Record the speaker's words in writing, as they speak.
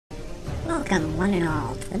Welcome, one and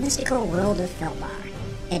all, to the mystical world of Felbar.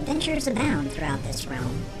 Adventures abound throughout this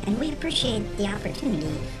realm, and we appreciate the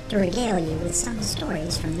opportunity to regale you with some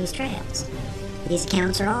stories from these trails. These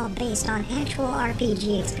accounts are all based on actual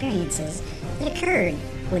RPG experiences that occurred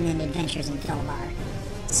within Adventures in Felbar.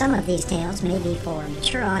 Some of these tales may be for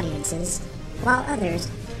mature audiences, while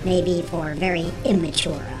others may be for very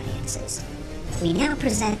immature audiences. We now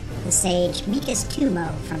present the sage Mikas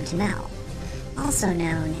Tumo from Tamel, also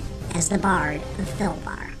known as the Bard of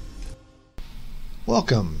Felbar.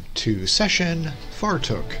 Welcome to Session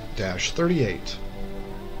Fartook-38.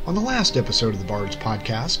 On the last episode of the Bard's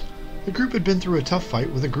Podcast, the group had been through a tough fight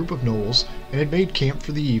with a group of gnolls and had made camp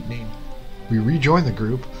for the evening. We rejoin the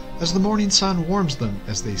group as the morning sun warms them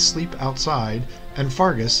as they sleep outside, and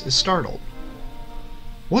Fargus is startled.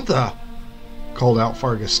 "What the?" called out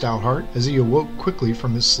Fargus Stoutheart as he awoke quickly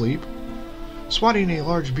from his sleep. Swatting a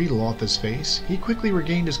large beetle off his face, he quickly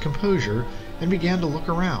regained his composure and began to look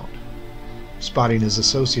around. Spotting his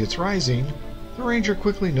associates rising, the ranger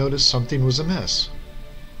quickly noticed something was amiss.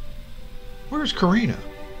 "Where's Karina?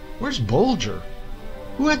 Where's Bolger?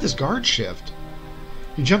 Who had this guard shift?"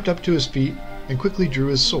 He jumped up to his feet and quickly drew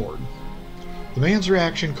his sword. The man's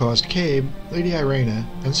reaction caused Cabe, Lady Irena,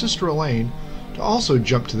 and Sister Elaine to also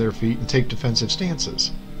jump to their feet and take defensive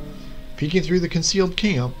stances. Peeking through the concealed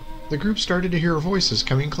camp, the group started to hear voices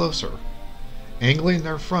coming closer. Angling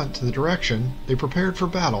their front to the direction, they prepared for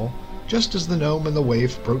battle, just as the gnome and the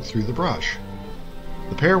waif broke through the brush.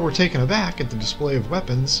 The pair were taken aback at the display of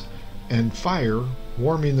weapons and fire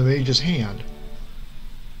warming the mage's hand.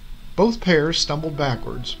 Both pairs stumbled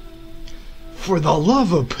backwards. "For the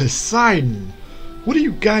love of Poseidon! What are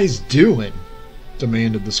you guys doing?"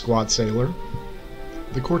 demanded the squat sailor.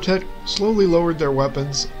 The quartet slowly lowered their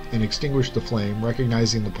weapons and extinguished the flame,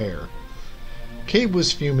 recognizing the pair. Cabe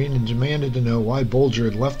was fuming and demanded to know why Bolger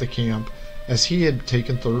had left the camp, as he had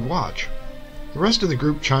taken third watch. The rest of the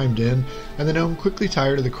group chimed in, and the gnome quickly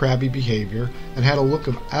tired of the crabby behavior and had a look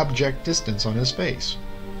of abject distance on his face.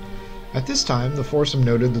 At this time, the foursome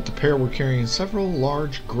noted that the pair were carrying several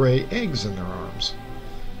large gray eggs in their arms.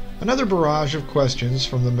 Another barrage of questions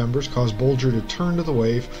from the members caused Bolger to turn to the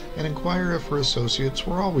waif and inquire if her associates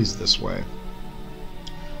were always this way.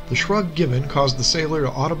 The shrug given caused the sailor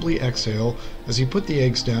to audibly exhale as he put the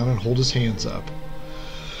eggs down and hold his hands up.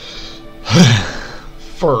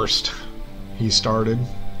 "First," he started,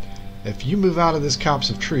 "if you move out of this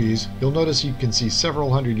copse of trees, you'll notice you can see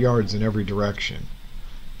several hundred yards in every direction.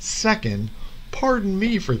 Second, pardon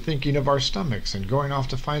me for thinking of our stomachs and going off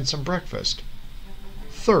to find some breakfast.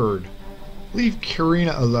 Third, leave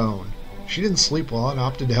Karina alone. She didn't sleep well and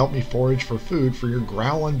opted to help me forage for food for your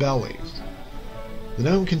growling bellies." The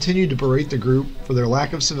gnome continued to berate the group for their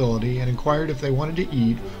lack of civility and inquired if they wanted to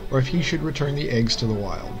eat or if he should return the eggs to the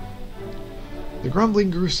wild. The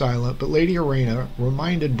grumbling grew silent, but Lady Irena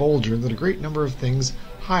reminded Bolger that a great number of things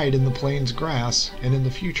hide in the plains grass, and in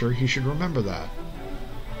the future he should remember that.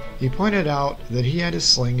 He pointed out that he had his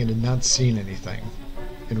sling and had not seen anything.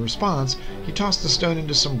 In response, he tossed the stone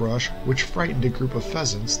into some brush, which frightened a group of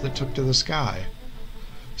pheasants that took to the sky.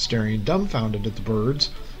 Staring dumbfounded at the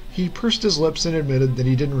birds, he pursed his lips and admitted that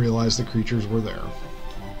he didn't realize the creatures were there.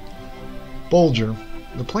 "Bolger,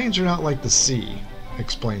 the plains are not like the sea,"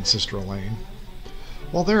 explained Sister Elaine.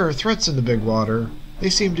 "While there are threats in the big water, they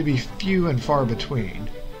seem to be few and far between.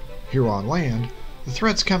 Here on land, the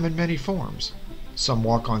threats come in many forms. Some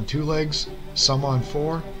walk on 2 legs, some on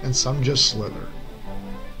 4, and some just slither."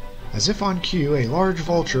 As if on cue, a large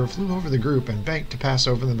vulture flew over the group and banked to pass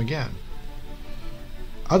over them again.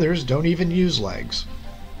 "Others don't even use legs."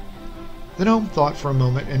 The gnome thought for a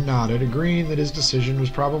moment and nodded, agreeing that his decision was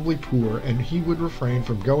probably poor and he would refrain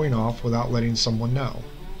from going off without letting someone know.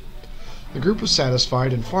 The group was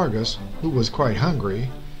satisfied, and Fargus, who was quite hungry,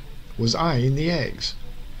 was eyeing the eggs.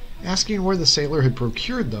 Asking where the sailor had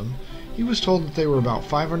procured them, he was told that they were about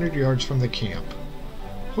 500 yards from the camp.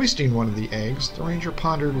 Hoisting one of the eggs, the ranger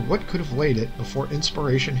pondered what could have laid it before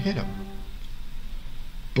inspiration hit him.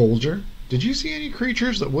 "Bolger, did you see any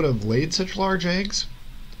creatures that would have laid such large eggs?"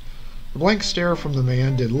 The blank stare from the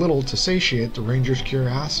man did little to satiate the ranger's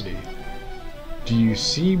curiosity. "Do you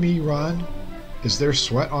see me run? Is there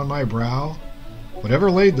sweat on my brow? Whatever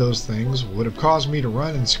laid those things would have caused me to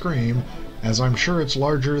run and scream, as I'm sure it's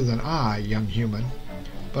larger than I, young human.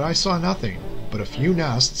 But I saw nothing but a few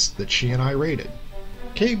nests that she and I raided."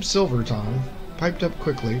 Cabe Silvertongue piped up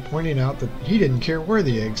quickly, pointing out that he didn't care where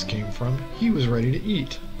the eggs came from, he was ready to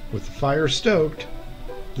eat. With the fire stoked,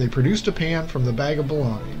 they produced a pan from the bag of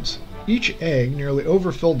belongings. Each egg nearly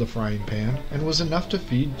overfilled the frying pan and was enough to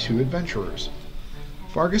feed 2 adventurers.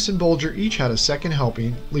 Fargus and Bolger each had a second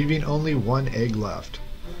helping, leaving only one egg left.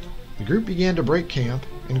 The group began to break camp,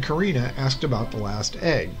 and Karina asked about the last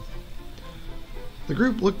egg. The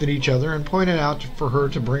group looked at each other and pointed out for her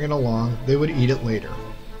to bring it along, they would eat it later.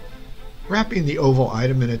 Wrapping the oval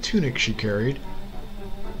item in a tunic she carried,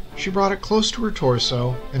 she brought it close to her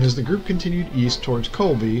torso, and as the group continued east towards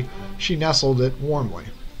Colby, she nestled it warmly.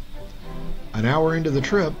 An hour into the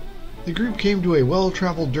trip, the group came to a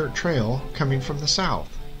well-traveled dirt trail coming from the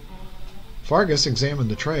south. Fargus examined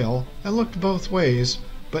the trail and looked both ways,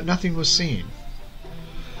 but nothing was seen.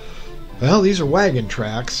 "Well, these are wagon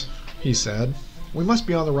tracks," he said. "We must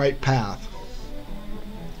be on the right path."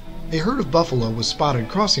 A herd of buffalo was spotted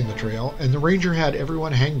crossing the trail, and the ranger had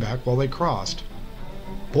everyone hang back while they crossed.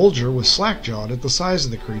 Bolger was slack-jawed at the size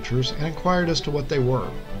of the creatures and inquired as to what they were.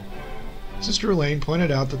 Sister Elaine pointed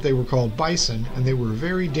out that they were called bison, and they were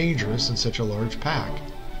very dangerous in such a large pack.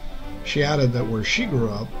 She added that where she grew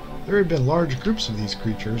up, there had been large groups of these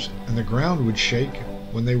creatures, and the ground would shake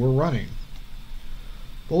when they were running.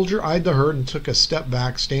 Bolger eyed the herd and took a step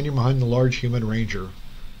back, standing behind the large human ranger.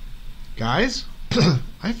 "Guys,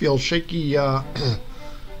 I feel shaky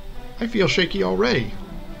already,"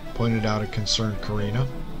 pointed out a concerned Karina.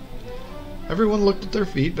 Everyone looked at their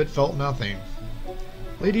feet but felt nothing.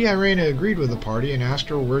 Lady Irena agreed with the party and asked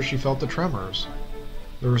her where she felt the tremors.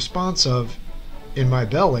 The response of, "in my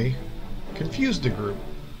belly," confused the group,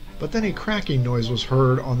 but then a cracking noise was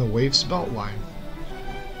heard on the Waif's belt line.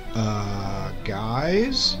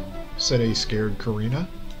 Guys?" said a scared Karina.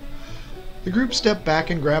 The group stepped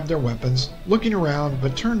back and grabbed their weapons, looking around,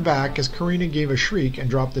 but turned back as Karina gave a shriek and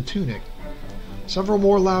dropped the tunic. Several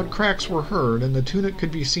more loud cracks were heard, and the tunic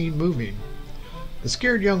could be seen moving. The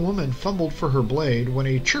scared young woman fumbled for her blade when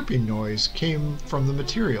a chirping noise came from the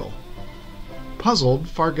material. Puzzled,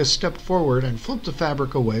 Fargus stepped forward and flipped the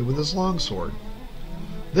fabric away with his longsword.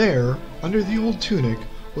 There, under the old tunic,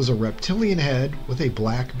 was a reptilian head with a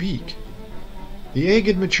black beak. The egg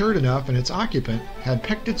had matured enough, and its occupant had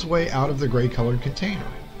pecked its way out of the gray-colored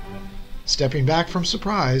container. Stepping back from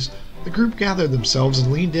surprise, the group gathered themselves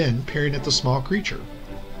and leaned in, peering at the small creature.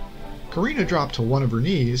 Karina dropped to one of her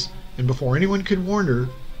knees, and before anyone could warn her,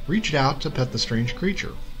 reached out to pet the strange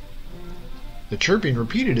creature. The chirping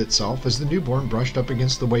repeated itself as the newborn brushed up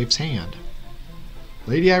against the waif's hand.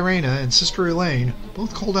 Lady Irena and Sister Elaine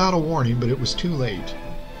both called out a warning, but it was too late.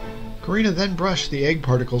 Karina then brushed the egg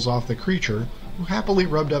particles off the creature, who happily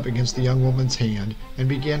rubbed up against the young woman's hand and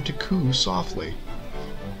began to coo softly.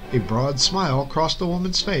 A broad smile crossed the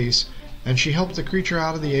woman's face, and she helped the creature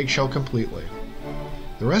out of the eggshell completely.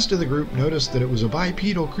 The rest of the group noticed that it was a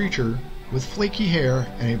bipedal creature with flaky hair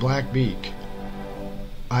and a black beak.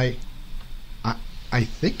 I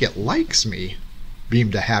think it likes me,"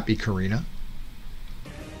 beamed a happy Karina.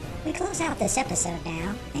 We close out this episode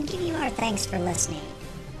now and give you our thanks for listening.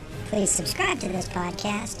 Please subscribe to this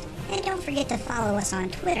podcast, and don't forget to follow us on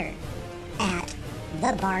Twitter at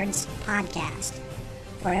TheBardsPodcast.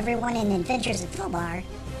 For everyone in Adventures of Philbar,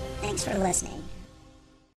 thanks for listening.